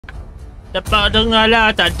Dapat dengar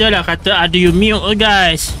lah. Tak adalah kata ada you mute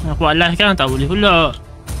guys. Aku buat live kan tak boleh pula.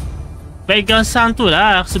 Background sound tu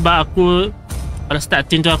lah. Sebab aku kalau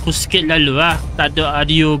starting tu aku skip lalu lah. Tak ada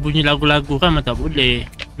audio bunyi lagu-lagu kan memang tak boleh.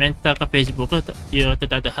 Mental ke Facebook ke dia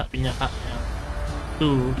tak ada hak punya hak. Tu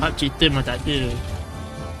hak cerita memang tak ada.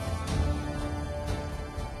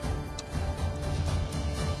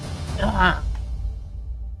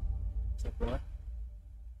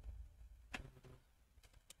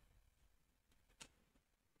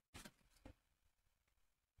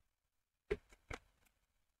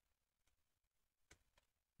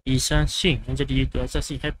 Isan Sing yang jadi itu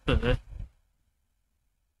asasi hyper.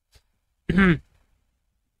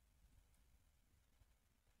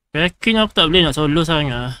 Yakin aku tak boleh nak solo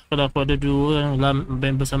sangat. Kalau aku ada dua orang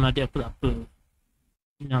band bersama adik aku tak apa.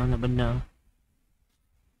 Senang nak benang.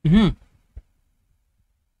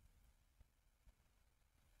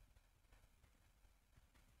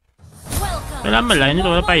 Dah lama lah ini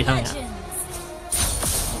tak boleh payah sangat.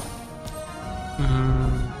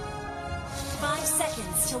 5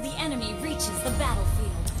 seconds till the enemy reaches the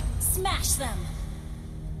battlefield. Smash them.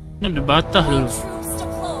 Ni ambil batah dulu.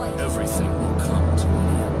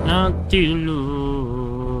 Nanti dulu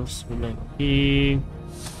sebelum lagi.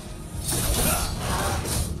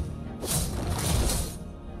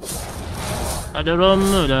 Ada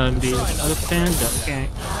Roma dah ambil. Ada panda kan.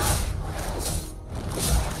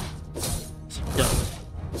 Sedap.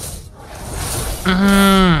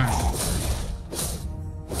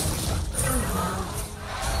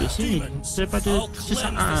 Di sini daripada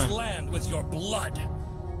sesaan.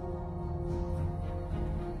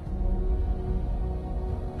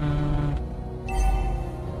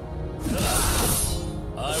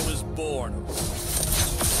 I was born.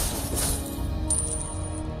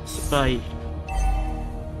 Spy.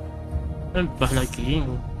 Tambah lagi.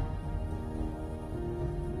 No.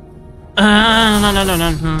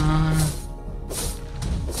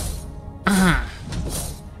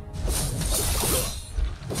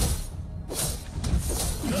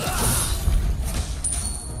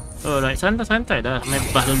 Alright, santai-santai dah.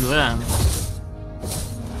 Mebah dulu lah.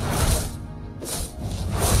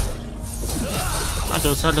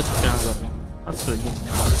 Ada salah tekan agak. Apa ni?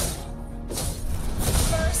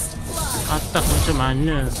 Atak macam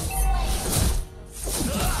mana?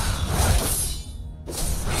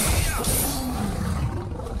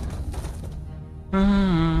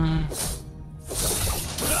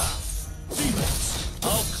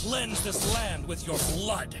 I'll cleanse this land with your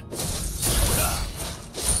blood.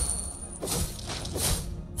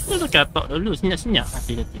 Tunggu kapak dulu, senyap-senyap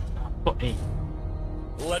hati-hati. Apa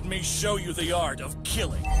Let me show you the art of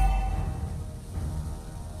killing.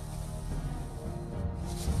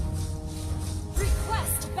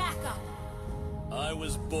 Request backup. I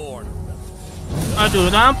was born. Aduh,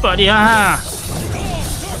 nampak dia. You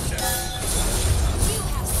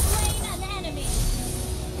have slain an enemy.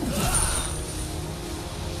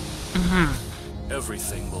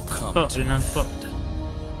 Everything will come Oh, to dia nampak.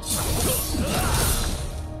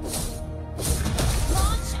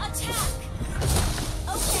 Launch attack.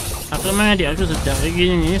 Aku main adik aku sedap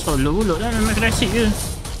lagi ni. Solo pula dah memang klasik je.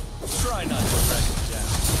 try not to track it down.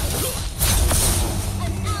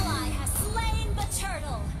 An ally has slain the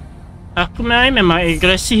turtle. Aku main memang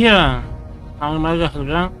agresif lah. Marah-marah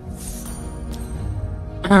orang.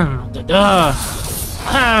 Tak dah.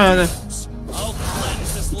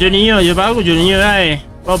 Junior je baru junior lah.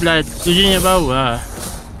 Kau belah tu junior baru lah.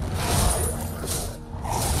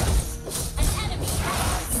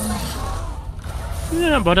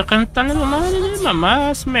 Ya, baru kantan lah mana ni.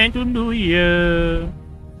 Mama smack dulu ya.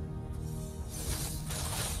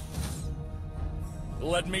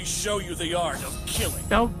 Let me show you the art of killing.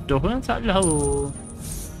 Kau dah kan salah.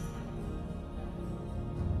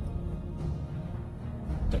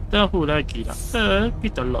 Tak tahu lagi lah.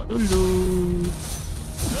 Kita lock dulu.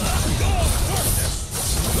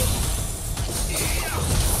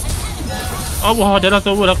 Allah, dah lah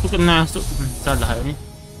tahu aku kena masuk. Salah ni.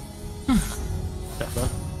 Tak apa.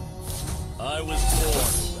 I was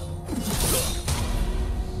born.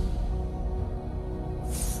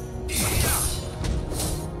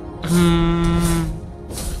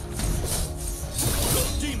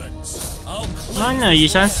 Demons. Mana Yi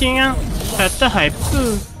Shanxing kan? Kata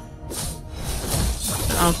hyper.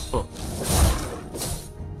 Apa?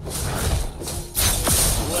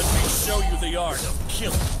 Let me show you the art of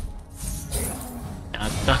killing.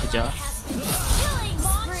 Atas je. Killing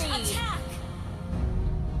spree.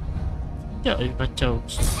 Sekejap dia kacau.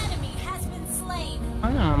 An enemy has been slain.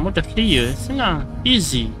 Mudah clear. Senang.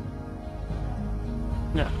 Easy.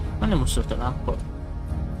 Ya, mana musuh tak nampak?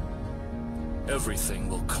 Everything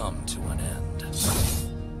will come to an end.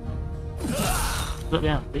 Look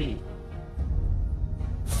down, please.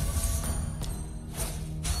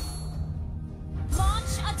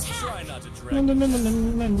 Launch attack. Try not to No, drag no, no, no,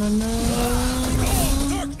 no, no, no.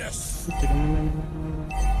 darkness.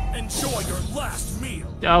 Enjoy your last meal.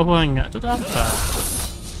 Jauh sangat tu tak apa.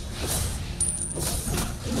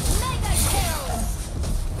 Mega kill.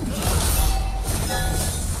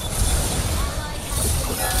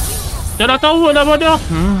 Dah dah tahu dah bodoh.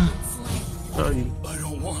 Sorry. I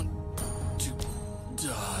don't want to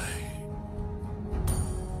die.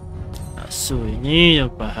 So ini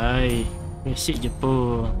apa hai? Basic je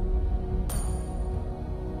pun.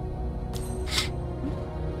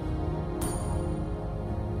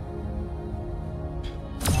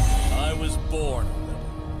 I was born.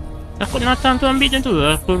 Takut Nathan tu ambil macam tu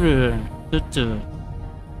lah. Betul.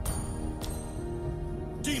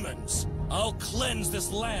 Demons, I'll cleanse this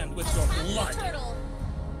land with your blood. Turtle.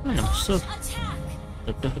 Mana musuh? Attack.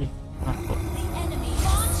 Betul ni. Nampak. The enemy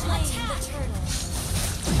launch attack. The turtle.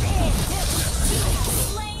 You have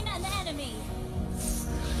slain an enemy.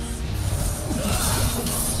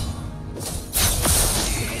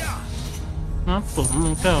 Apa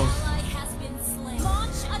kau? Ally has been slain.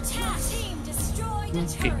 Launch attack. Team destroy the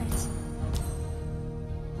Okay. turret.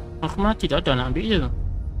 Aku mati dah ada nak ambil je.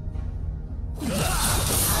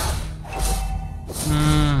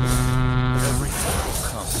 Everything will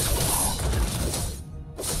come.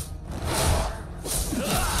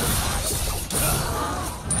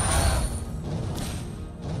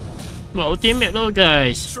 Buat ultimate tu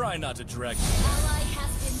guys. Try not to drag. Ally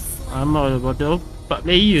has been slain. Amal dah bodoh. 4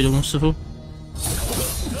 player tu musuh.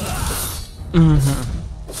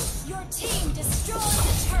 Your team destroyed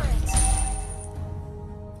the turret.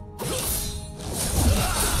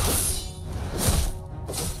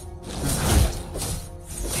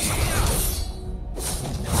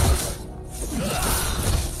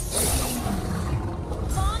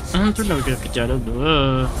 Launch Tu dah kena kejar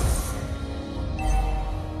dulu.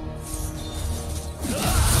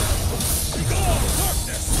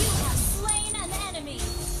 slain an enemy.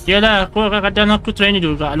 Yalah, aku kadang-kadang aku try ni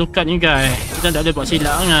dulu kat Alucard ni guys. Kita tak boleh buat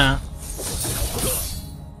silap lah.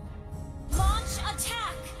 Launch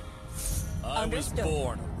attack. I was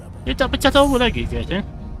born a rebel. Dia tak pecah tahu lagi guys Killing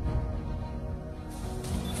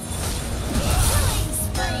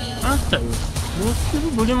spree. Tak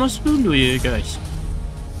boleh masuk dulu ya guys.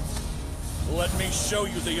 Let me show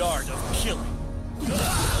you the art of killing.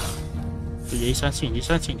 Tu jadi sansing.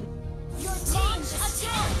 Your team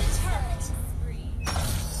attack the turret.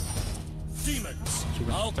 Demons,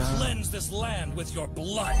 I'll cleanse this land with your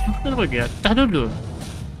blood. Kita pergi atas dulu.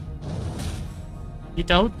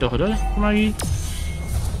 Kita auto dah lah. Mari.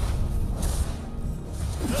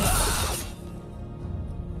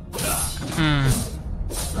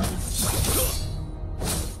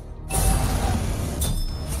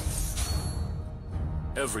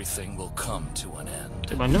 Everything will come to an end.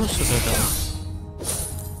 Macam mana musuh dah tahu?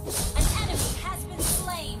 An enemy has been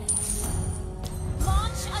slain.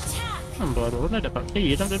 Launch attack. Baru nak dapat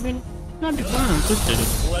player dalam game ni. Nak ambil mana tu je.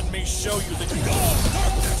 Let me show you the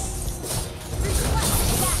darkness.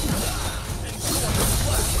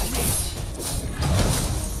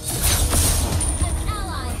 An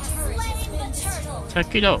ally has slain the turtle.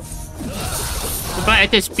 Sakit tau. Sebab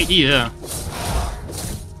attack speed dia lah.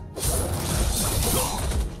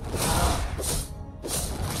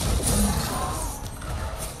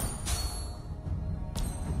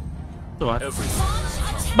 Tu lah.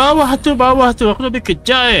 Everything. Bawah tu. Aku lebih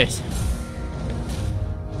kejar guys.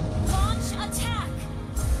 Launch attack.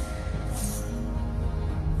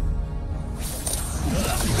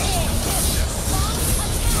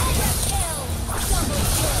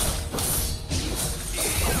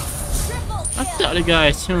 Tak ada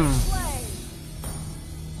guys.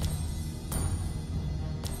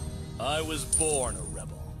 I was born a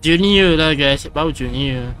rebel. Junior lah guys. Baru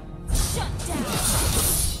junior. Shut down.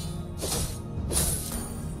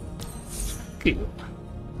 Okay.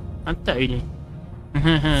 Mantap ini.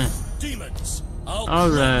 Demons, I'll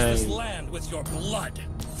Alright. cleanse this land with your blood.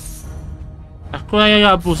 Aku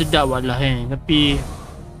raya Abu sedap buat lah tapi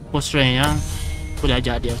post rank yang boleh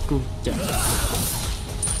ajar dia aku. Sekejap.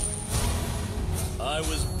 I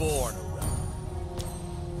was born a rebel.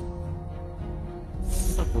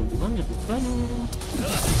 Tak boleh mana bukan.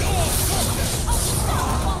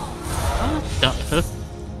 Tak.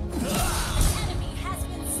 Enemy has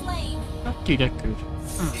been slain. Mati dah ke.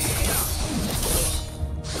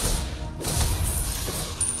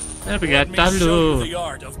 Saya pergi Let me atas show you dulu. the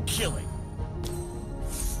art of killing.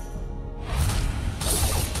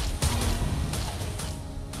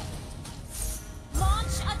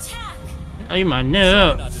 Dari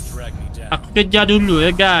mana? Not to drag me down. Aku kejar dulu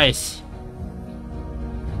ya guys.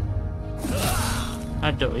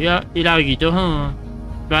 Aduh ya, dia lari tu.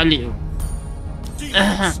 Balik tu.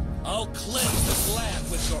 Demons, I'll cleanse this land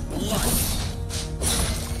with your blood.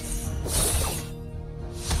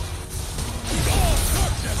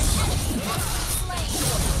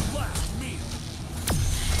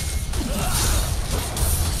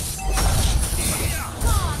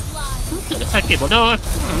 Sakit bodoh.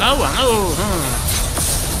 Lawan tu.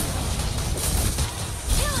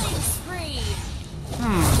 Killing spree.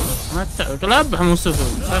 Mata kelabah musuh tu.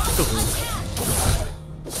 Satu.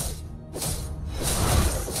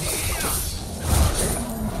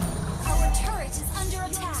 Our turret is under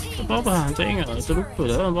attack. Bawah, tak ingat. Terlupa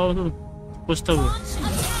dah bawah tu. Poster tu.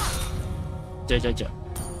 Launch attack. Jap.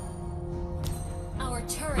 Our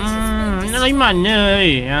turret has been Nak dari mana?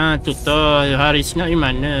 Tu tu. Haris nak dari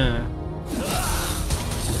mana?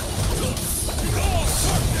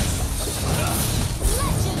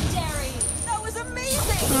 legendary. That was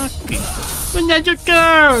amazing. Okey.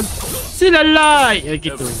 Menakjubkan. Sila like.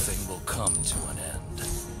 Gitu. Everything will come to an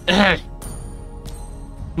end.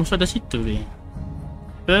 Musuh ada situ ni.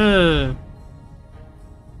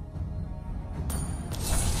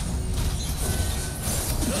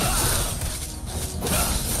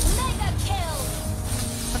 Mega kill.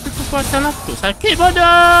 Apa kekuatan aku? Sakit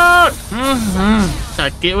bodoh.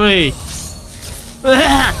 Sakit weh.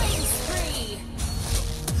 Killing spree.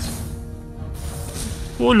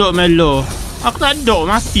 Puluk melo. Aku tak ada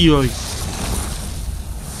mati weh.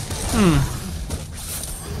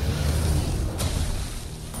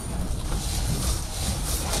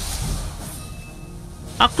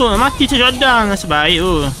 Aku mati terjodang sebaik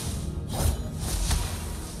tu.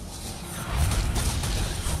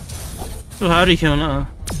 Tu Haris yang nak.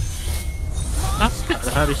 Takut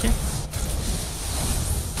lah Haris ni.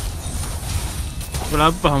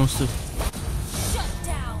 Berlabah musuh. Shut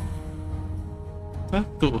down.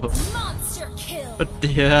 Takut. Monster kill.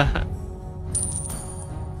 Pedih lah.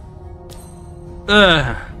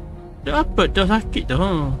 Dah apa dah sakit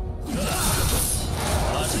dah.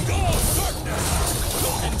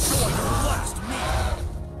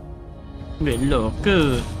 Belok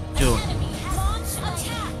ke? Jom. Enemy has launch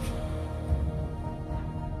attack.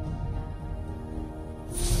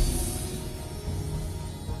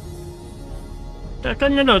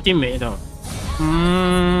 Takkan ada teammate tau.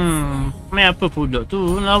 Main apa pula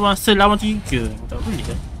tu? Lawan selawan 3. Tak boleh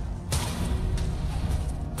kan?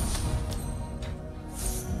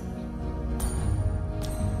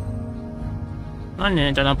 Mana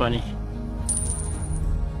yang tak nampak ni?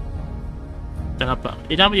 Tak nampak.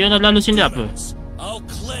 Dia nak lalu sini apa? I'll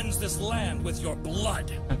cleanse this land with your blood.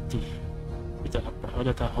 Nanti. Dia tak nampak.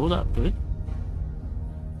 Dah tahu tak apa?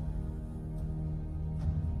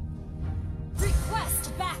 Request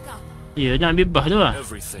backup. Ya, nak bebas tu lah.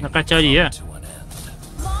 Everything Nak will kacau dia lah. come to an end.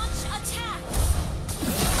 Launch attack.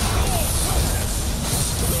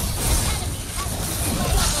 Enemy has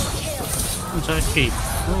double kill. Sakit.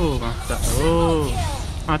 Oh, mantap. Oh.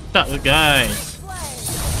 Mantap ke guys.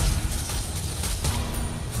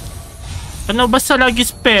 Kena besar lagi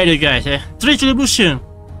spare dia guys 3 distribution.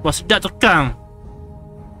 Wah sedap tekan.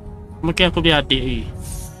 Mungkin aku boleh adik ni.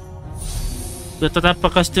 Dah tak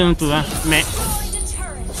apa custom tu Mac. Destroyed a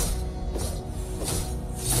turret.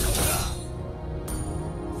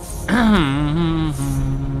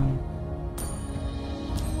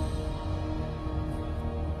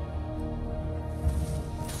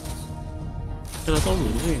 Tak tahu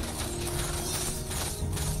ni.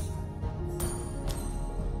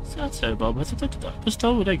 Saya bawa tu tak apa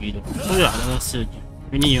tahu lagi tu. Murah lah rasanya.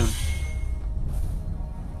 Ini yang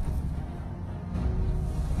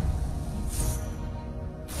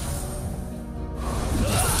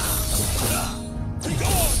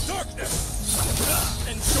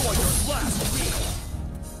Enjoy your last meal.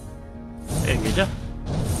 Gila.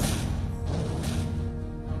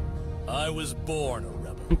 I was born a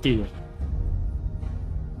rebel. Nanti tu.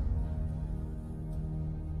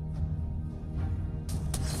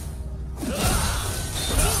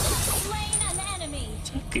 Slain an enemy.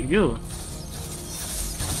 Sakit je.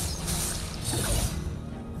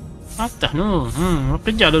 Atas tu.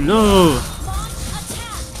 Kejar dulu. Launch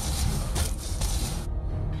attack.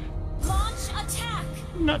 Launch attack.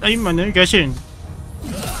 Nak dari mana guys ni?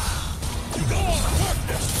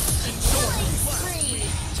 Killing spree.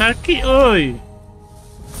 Sakit oi.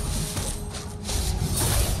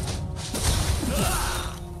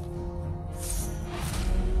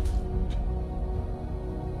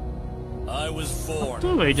 I was born. Tu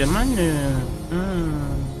dari mana?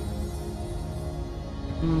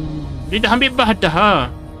 Dia dah ambil bah dah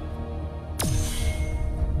ha.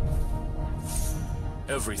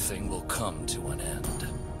 Everything will come to an end.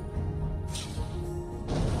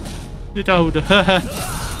 Dia tahu dah.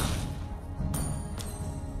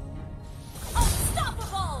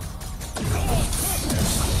 Unstoppable!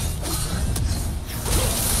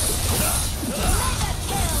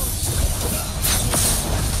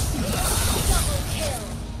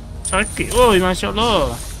 Sakit. Oi,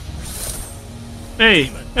 masya-Allah.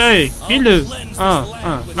 Hey, gila.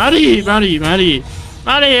 Mari.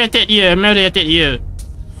 Mari attack dia,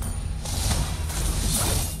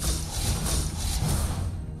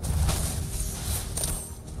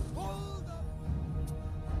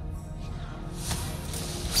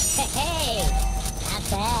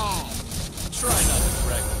 Try not to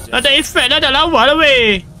drag them down. Ada efek dah, dah lawa lah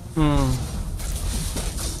weh.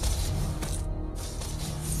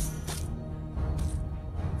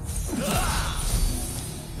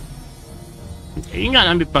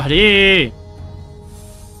 Ingat ambil pah dia.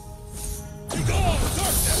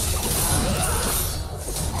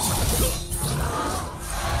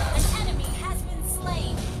 An enemy has been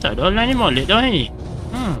slain. Tak ada online ni molek dah ni.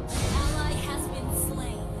 Ally has been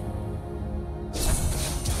slain.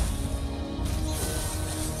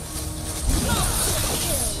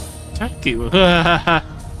 Sakit pun.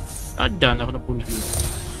 Ada nak kena bunuh dia.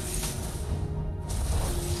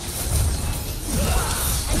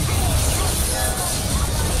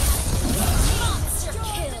 Monster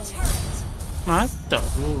kill. Mantap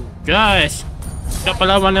tu. Guys. Tak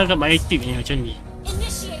perlawan dengan main aktif ni macam ni.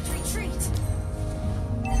 Initiate retreat.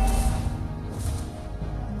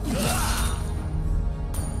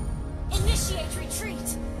 Initiate retreat.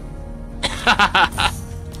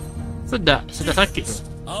 Sedap sakit tu.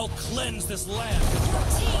 I'll cleanse this land. Your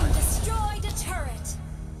team destroyed a turret.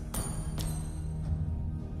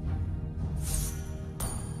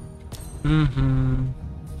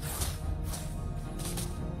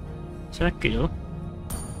 Sakit tu.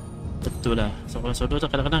 Betul lah. Seorang-seorang tu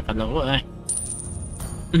kadang-kadang kalah kot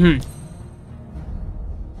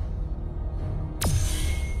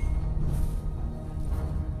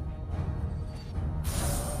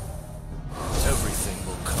Everything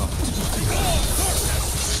will come to an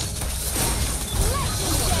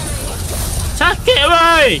Sakit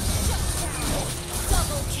boy.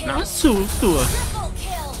 Double kill. Nasu tu lah. Triple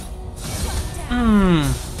kill. Shut down.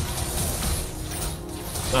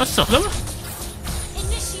 Rasa lah.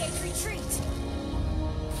 Initiate retreat.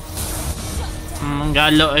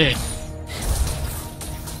 Galak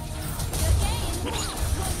Your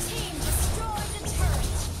team destroyed a turret.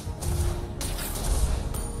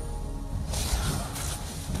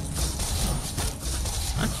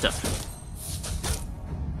 Mantap.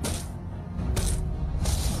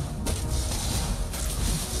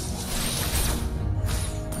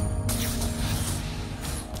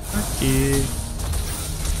 Okay.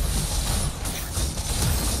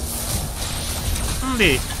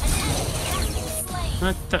 Ambil.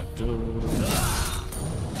 Mantap tu.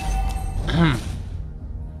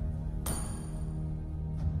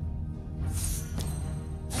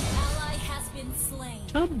 Ally has been slain.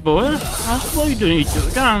 Sabar. Apa hidup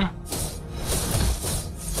kan?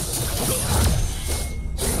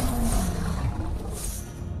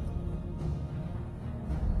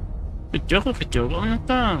 Kecil kat mana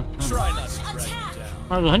tak? Try not to drag them down.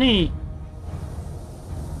 Marah ni.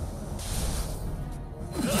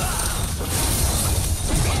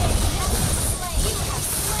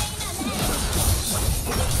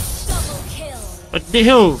 Double kill. Pedih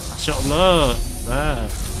tu. Masya-Allah.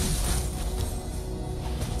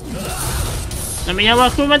 Nak nyawa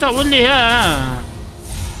aku memang tak boleh lah.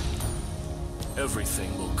 Everything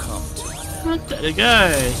will come to an end. Mantap dah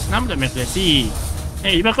guys. Kenapa tak main klasik?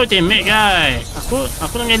 Dia aku teammate guys.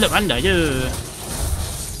 Aku nak ngelap anda je.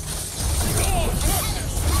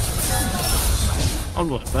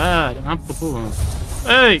 Allah Akbar. Dah mampu pun.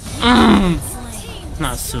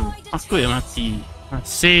 Nasu. Aku yang mati.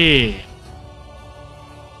 Masih.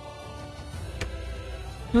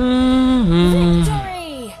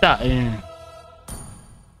 Victory. Tak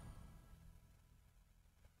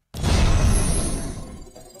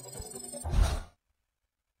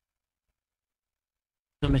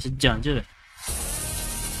Cuma sejam je.